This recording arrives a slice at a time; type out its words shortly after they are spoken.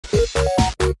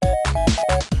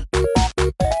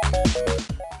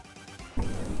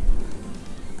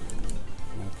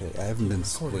haven't been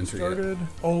Splinter yet.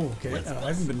 Oh, okay. And I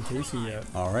haven't been Casey yet.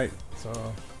 All right. So.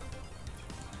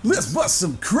 Let's bust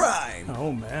some crime!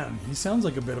 Oh, man. He sounds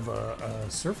like a bit of a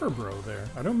surfer bro there.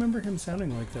 I don't remember him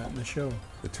sounding like that in the show.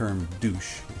 The term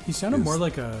douche. He sounded more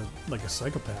like a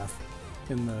psychopath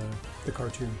in the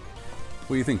cartoon.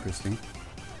 What do you think, Christine?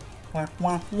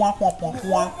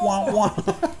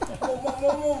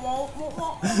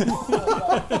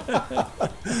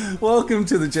 Welcome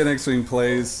to the Gen X Wing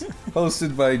Plays,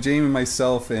 hosted by Jamie,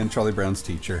 myself, and Charlie Brown's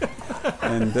teacher.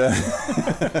 And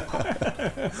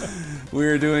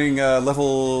we're doing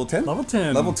level 10? Level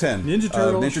 10. Level 10. Ninja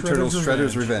Turtles,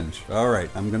 Shredder's Revenge. All right,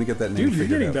 I'm going to get that name Dude, you're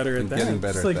figured getting out. better at that. Getting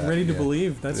better it's like at that, Ready to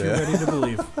Believe. That's your Ready to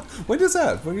Believe. What is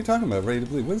that? What are you talking about? Ready to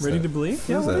Believe? What is Ready that? to Believe?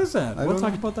 What What is that? We'll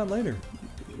talk know. about that later.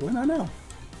 Why not now?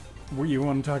 You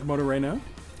want to talk about it right now?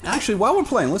 Actually, while we're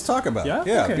playing, let's talk about it.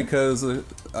 Yeah, Okay. because I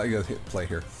gotta hit play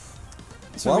here.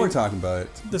 So, while I mean, we're talking about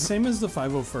it, the same as the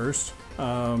 501st.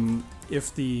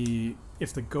 If the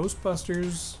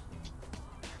Ghostbusters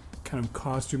kind of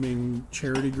costuming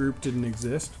charity group didn't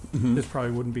exist, this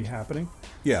probably wouldn't be happening.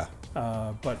 yeah,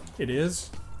 But it is,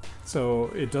 so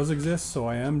it does exist. So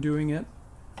I am doing it.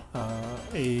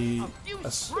 A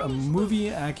movie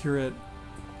accurate,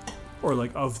 or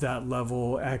like of that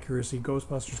level accuracy,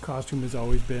 Ghostbusters costume has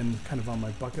always been kind of on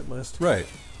my bucket list. right.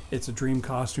 It's a dream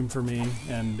costume for me,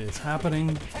 and it's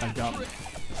happening. I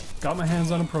got my hands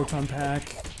on a proton pack,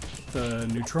 the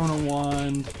Neutrona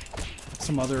wand,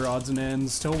 some other odds and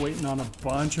ends. Still waiting on a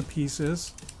bunch of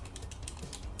pieces.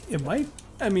 It might.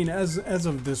 I mean, as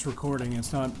of this recording,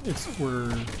 it's not.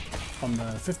 We're on the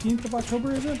 15th of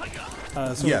October, is it?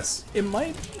 So Yes. It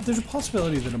might. There's a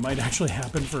possibility that it might actually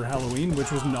happen for Halloween,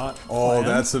 which was not. Oh, planned.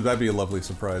 that'd be a lovely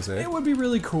surprise, eh? It would be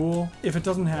really cool. If it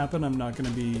doesn't happen, I'm not going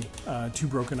to be too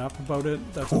broken up about it.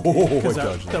 That's okay. Oh, 'Cause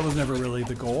gotcha. that was never really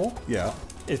the goal. Yeah.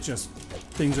 It's just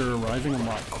things are arriving a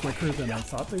lot quicker than I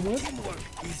thought they would.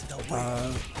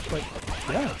 But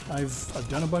yeah, I've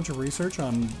done a bunch of research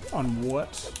on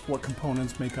what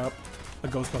components make up a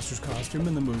Ghostbusters costume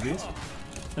in the movies,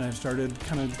 and I've started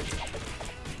kind of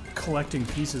collecting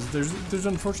pieces. There's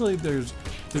unfortunately there's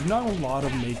not a lot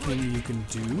of making you can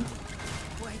do.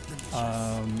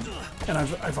 And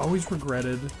I've always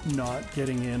regretted not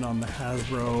getting in on the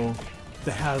HasLab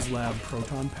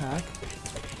Proton Pack,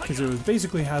 because it was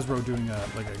basically Hasbro doing a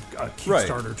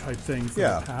Kickstarter type thing for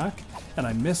the pack, and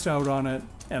I missed out on it,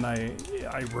 and I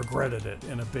regretted it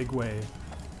in a big way.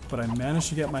 But I managed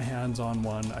to get my hands on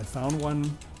one. I found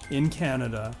one in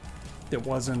Canada that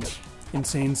wasn't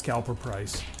insane scalper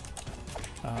price.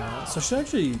 So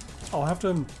I'll have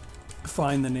to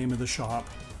find the name of the shop,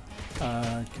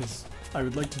 because I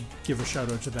would like to give a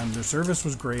shout out to them. Their service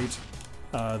was great.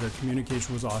 Their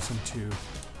communication was awesome too.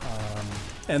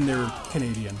 And they're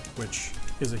Canadian, which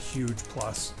is a huge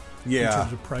plus. Yeah. In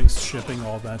terms of price, shipping,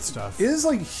 all that stuff. It is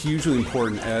like hugely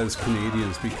important as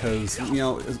Canadians, because I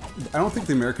don't think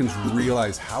the Americans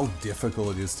realize how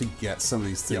difficult it is to get some of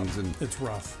these things. Yeah, And it's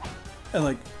rough. And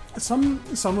like some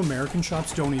American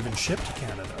shops don't even ship to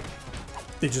Canada.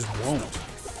 They just won't.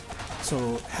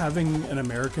 So having an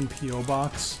American P.O.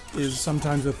 box is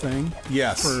sometimes a thing.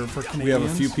 yes, For Canadians. we have a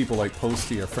few people like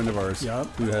Posty, a friend of ours, Yep.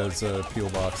 who has a P.O.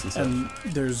 box and stuff. And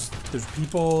there's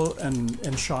people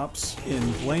and shops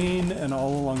in Blaine and all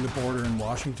along the border in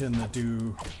Washington that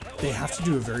they have to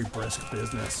do a very brisk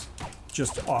business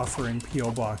just offering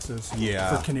P.O. boxes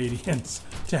Yeah. for Canadians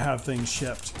to have things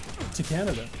shipped to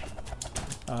Canada.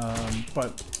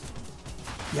 But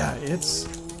yeah, it's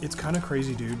kind of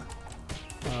crazy, dude.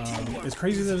 It's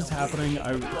crazy that it's happening.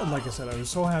 Like I said, I was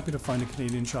so happy to find a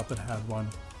Canadian shop that had one.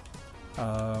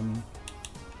 But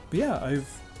yeah,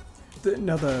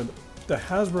 now the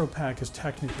Hasbro pack is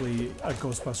technically a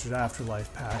Ghostbusters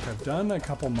Afterlife pack. I've done a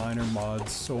couple minor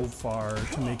mods so far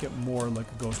to make it more like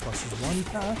a Ghostbusters 1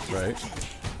 pack. Right.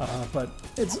 But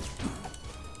it's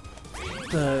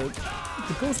the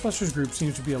Ghostbusters group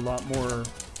seems to be a lot more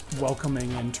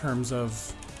welcoming in terms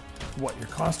of what your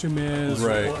costume is,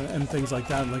 Right. and things like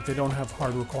that. Like, they don't have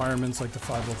hard requirements like the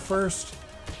 501st,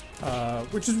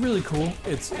 which is really cool.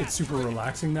 It's super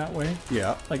relaxing that way.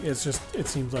 Yeah. Like, it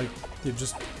seems like they're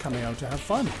just coming out to have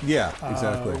fun. Yeah,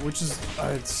 exactly. Which is,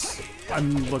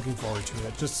 I'm looking forward to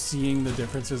it. Just seeing the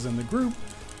differences in the group,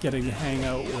 getting to hang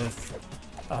out with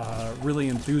really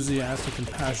enthusiastic and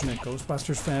passionate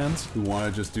Ghostbusters fans who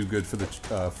want to just do good for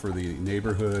the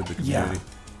neighborhood, the community. Yeah,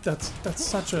 that's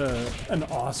such an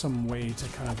awesome way to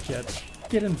kind of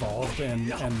get involved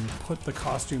and put the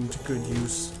costume to good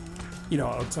use.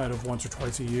 Outside of once or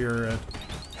twice a year at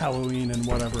Halloween and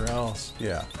whatever else.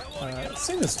 Yeah.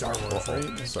 Same as Star Wars,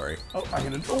 right? Sorry. Oh,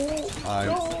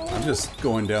 I'm just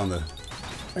going down the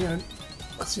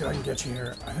Let's see if I can get you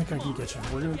here. I think I can get you.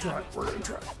 We're gonna try.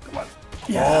 Come on.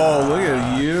 Yeah. Oh, look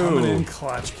at you. Coming in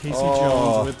clutch. Casey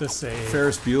Jones with the save.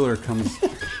 Ferris Bueller comes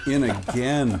in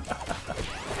again.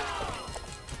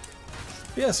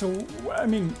 Yeah, so, I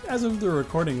mean, as of the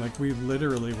recording, like, we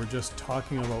literally were just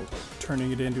talking about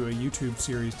turning it into a YouTube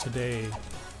series today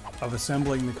of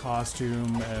assembling the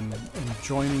costume and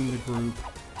joining the group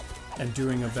and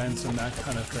doing events and that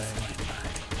kind of thing.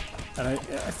 And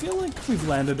I feel like we've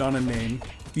landed on a name.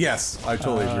 Yes, I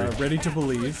totally agree. Ready to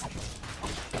Believe.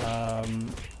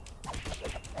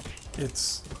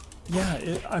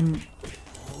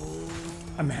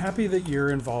 I'm happy that you're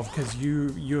involved because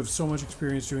you have so much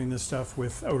experience doing this stuff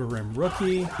with Outer Rim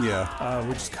Rookie. Yeah.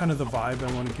 Which is kind of the vibe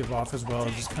I want to give off as well.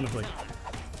 Just kind of like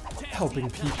helping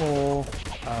people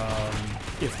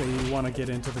if they want to get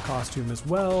into the costume as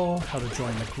well, how to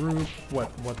join the group,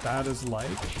 what that is like.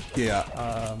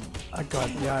 Yeah. I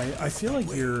feel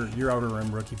like your Outer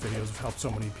Rim Rookie videos have helped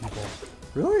so many people.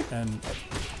 Really? And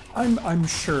I'm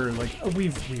sure, like,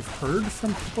 we've heard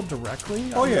from people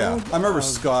directly. Oh yeah, I remember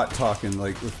Scott talking,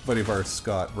 like, with a buddy of ours,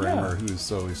 Scott Brammer,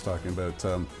 who's always talking about,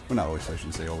 well, not always, I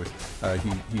shouldn't say always.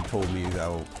 He told me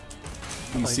how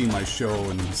he's seen my show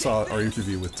and he saw our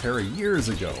interview with Terry years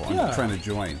ago on trying to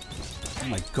join. Oh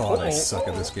my god, I suck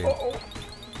at this game.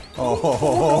 I'm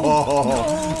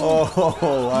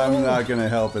not gonna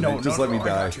help it. Just let me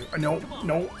die. No,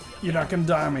 you're not gonna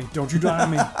die on me. Don't you die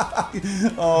on me.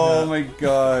 Oh my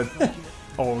god.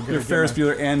 You're Ferris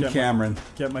Bueller and Cameron.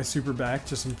 Get my super back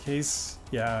just in case.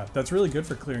 Yeah, that's really good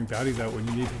for clearing bounties out when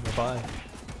you need to buy.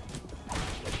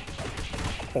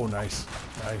 Oh, nice.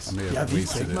 Yeah,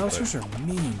 these big mousers are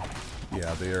mean.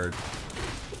 Yeah, they are.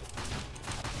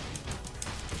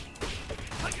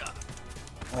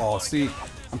 Oh, see,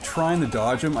 I'm trying to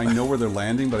dodge them. I know where they're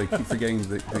landing, but I keep forgetting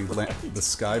the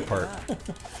sky part.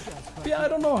 Yeah, I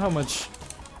don't know how much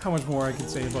more I can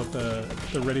say about the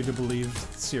Ready to Believe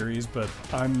series, but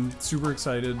I'm super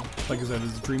excited. Like I said,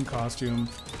 it's a dream costume.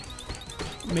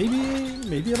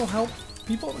 Maybe it'll help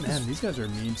people. Man, these guys are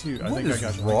mean too. What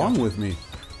is wrong with me?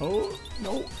 Oh,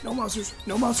 no monsters.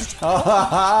 No,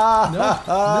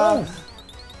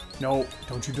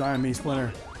 don't you die on me,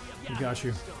 Splinter. We got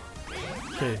you.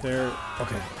 Okay, there.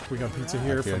 Okay, we got pizza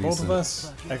here for both of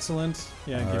us. Excellent.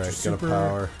 Yeah, get your super.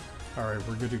 Power. All right,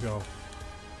 we're good to go.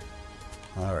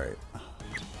 All right.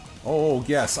 Oh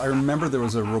yes, I remember there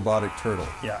was a robotic turtle.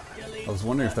 Yeah. I was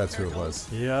wondering if that's who it was.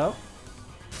 Yep.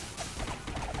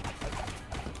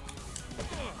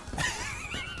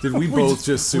 Did we both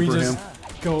just super him?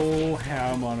 Go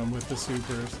ham on him with the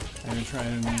supers and try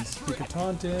and sneak a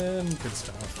taunt in. Good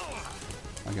stuff.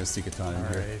 I'm gonna sneak a taunt in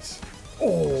here. Right.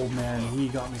 Oh man, he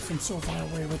got me from so far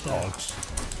away with that.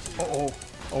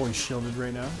 Oh, he's shielded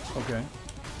right now. Okay.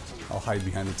 I'll hide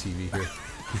behind the TV here.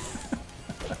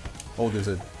 Oh, there's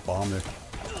a bomb there.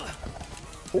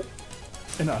 Oh,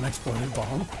 an unexploded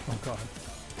bomb. Oh god.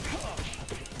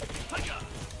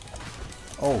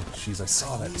 Oh, jeez, I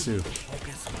saw that too.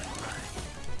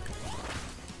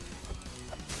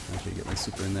 Okay, get my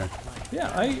super in there.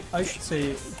 Yeah, I should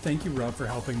say thank you, Rob, for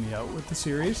helping me out with the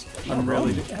series. I'm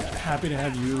really happy to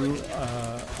have you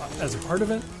as a part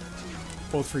of it,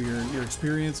 both for your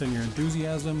experience and your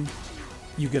enthusiasm.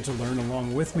 You get to learn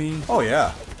along with me. Oh,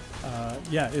 yeah.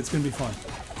 Yeah, it's going to be fun.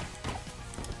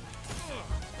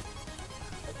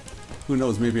 Who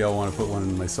knows, maybe I'll want to put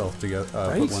one myself together.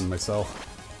 Right? Put one myself.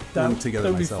 That one together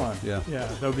would be myself. fun. Yeah. Yeah,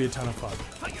 that would be a ton of fun.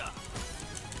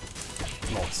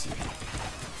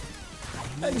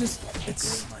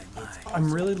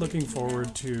 I'm really looking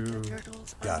forward to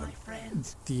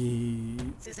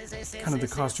the kind of the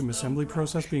costume assembly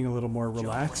process being a little more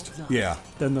relaxed. Yeah.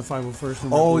 Than the 501st.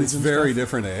 Oh, it's very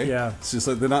different, eh? Yeah. It's just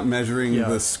like they're not measuring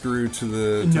the screw to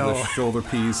the shoulder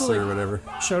piece or whatever.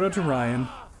 Shout out to Ryan.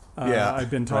 Yeah. I've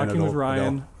been talking with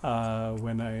Ryan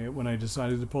when I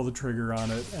decided to pull the trigger on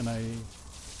it, and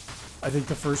I think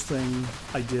the first thing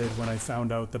I did when I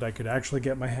found out that I could actually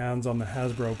get my hands on the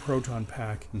Hasbro Proton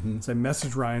pack is I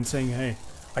messaged Ryan saying, hey,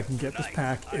 I can get this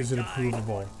pack, is it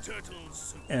approvable?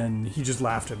 And he just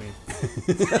laughed at me.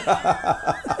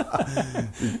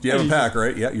 You have a pack,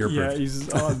 right? Yeah, you're approved. Yeah, he's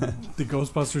the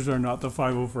Ghostbusters are not the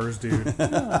 501st, dude.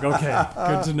 Like, okay,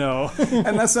 good to know.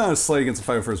 And that's not a slight against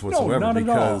the 501st whatsoever, not at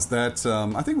because all. that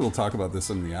I think we'll talk about this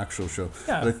in the actual show.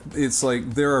 Yeah. But it's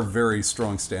like there are very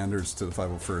strong standards to the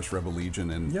 501st Rebel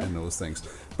Legion and those things,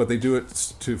 but they do it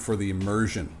for the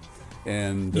immersion,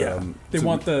 and they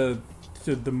want the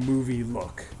movie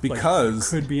look,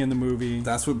 because like, could be in the movie.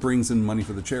 That's what brings in money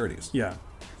for the charities. Yeah.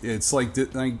 It's like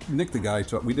Nick the guy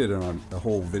we did a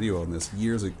whole video on this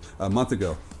a month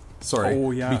ago, Sorry.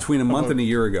 Oh, yeah. Between a month and a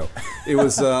year ago. It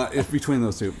was it's between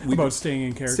those two. About staying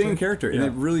in character. Staying in character. Yeah. And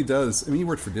it really does. I mean, you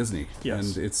worked for Disney.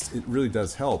 Yes. And it really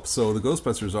does help. So the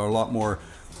Ghostbusters are a lot more...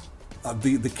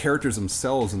 the characters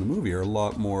themselves in the movie are a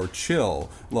lot more chill,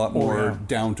 a lot more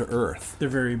down to earth. They're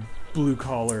very blue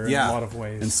collar in a lot of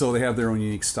ways. And so they have their own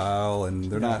unique style, and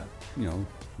they're not,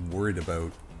 worried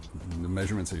about the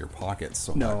measurements of your pockets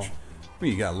so much. I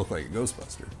mean, you gotta look like a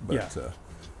Ghostbuster, but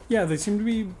yeah, they seem to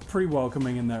be pretty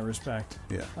welcoming in that respect.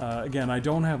 Yeah. Again, I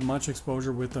don't have much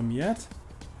exposure with them yet.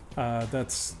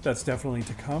 That's definitely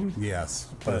to come. Yes,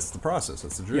 but that's the process.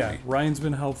 That's the journey. Yeah, Ryan's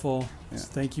been helpful. Yeah. So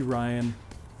thank you, Ryan.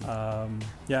 And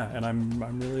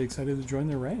I'm really excited to join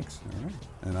their ranks. All right.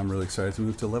 And I'm really excited to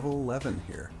move to level 11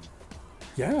 here.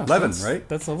 Yeah. 11, right?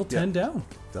 That's level 10 down.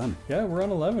 Done. Yeah, we're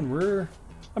on 11.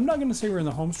 I'm not going to say we're in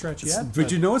the home stretch yet. But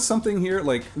you know what's something here?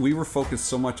 Like, we were focused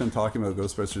so much on talking about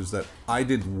Ghostbusters that I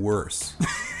did worse.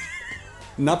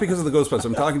 Not because of the Ghostbusters.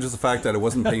 I'm talking just the fact that I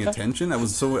wasn't paying attention. I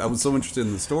was so interested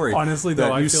in the story. Honestly,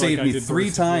 though, you saved me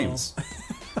 3 times.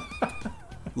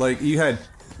 Like, you had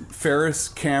Ferris,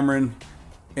 Cameron,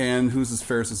 and who's this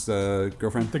Ferris's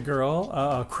girlfriend? The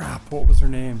girl? Crap. What was her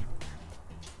name?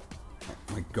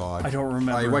 Oh my God. I don't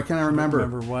remember. Why can't I remember? I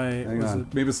don't remember. Why? Hang on.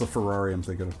 Maybe it's the Ferrari I'm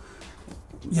thinking of.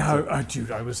 Yeah, dude,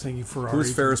 I was thinking Ferrari.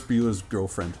 Who's Ferris Bueller's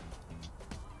girlfriend?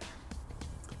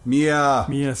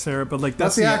 Mia Sarah, but like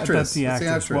that's the actress. That's the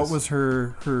actress. What was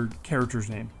her character's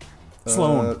name?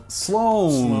 Sloane.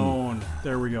 Sloane.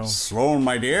 There we go. Sloane,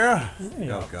 my dear.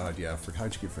 Yeah. Oh God, yeah.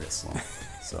 How'd you forget Sloane?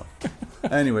 So,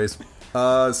 anyways,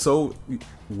 so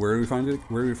where do we find it?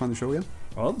 Where do we find the show again?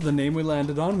 Well, the name we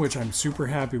landed on, which I'm super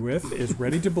happy with, is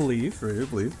Ready to Believe. Ready to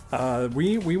Believe.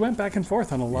 We went back and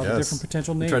forth on a lot of different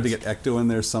potential names. We tried to get Ecto in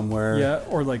there somewhere. Yeah,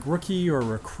 or like Rookie or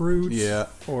Recruit. Yeah.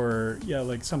 Or,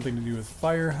 like something to do with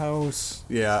Firehouse.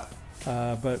 Yeah.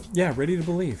 But yeah, Ready to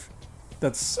Believe.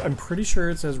 I'm pretty sure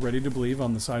it says Ready to Believe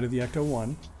on the side of the Ecto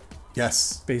 1.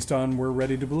 Yes. Based on We're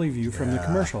Ready to Believe You from the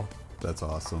commercial. That's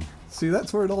awesome. See,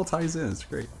 that's where it all ties in. It's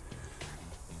great.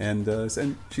 And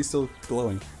she's still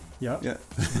glowing. Yeah.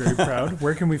 Very proud.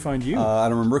 Where can we find you?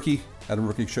 Adam Rookie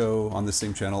Show on the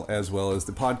same channel, as well as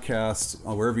the podcast,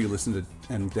 wherever you listen to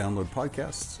and download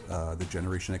podcasts, the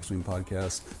Generation X-Wing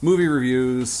podcast, movie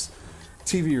reviews,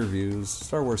 TV reviews,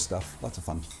 Star Wars stuff. Lots of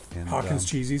fun. And, Hawkins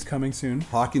Cheesies coming soon.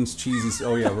 Hawkins Cheesies.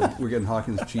 Oh, yeah, we're getting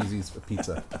Hawkins Cheesies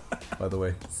pizza, by the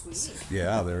way. Sweet.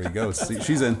 Yeah, there you go. See,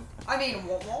 she's in. I mean,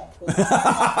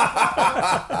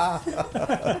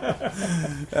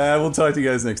 We'll talk to you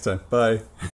guys next time. Bye.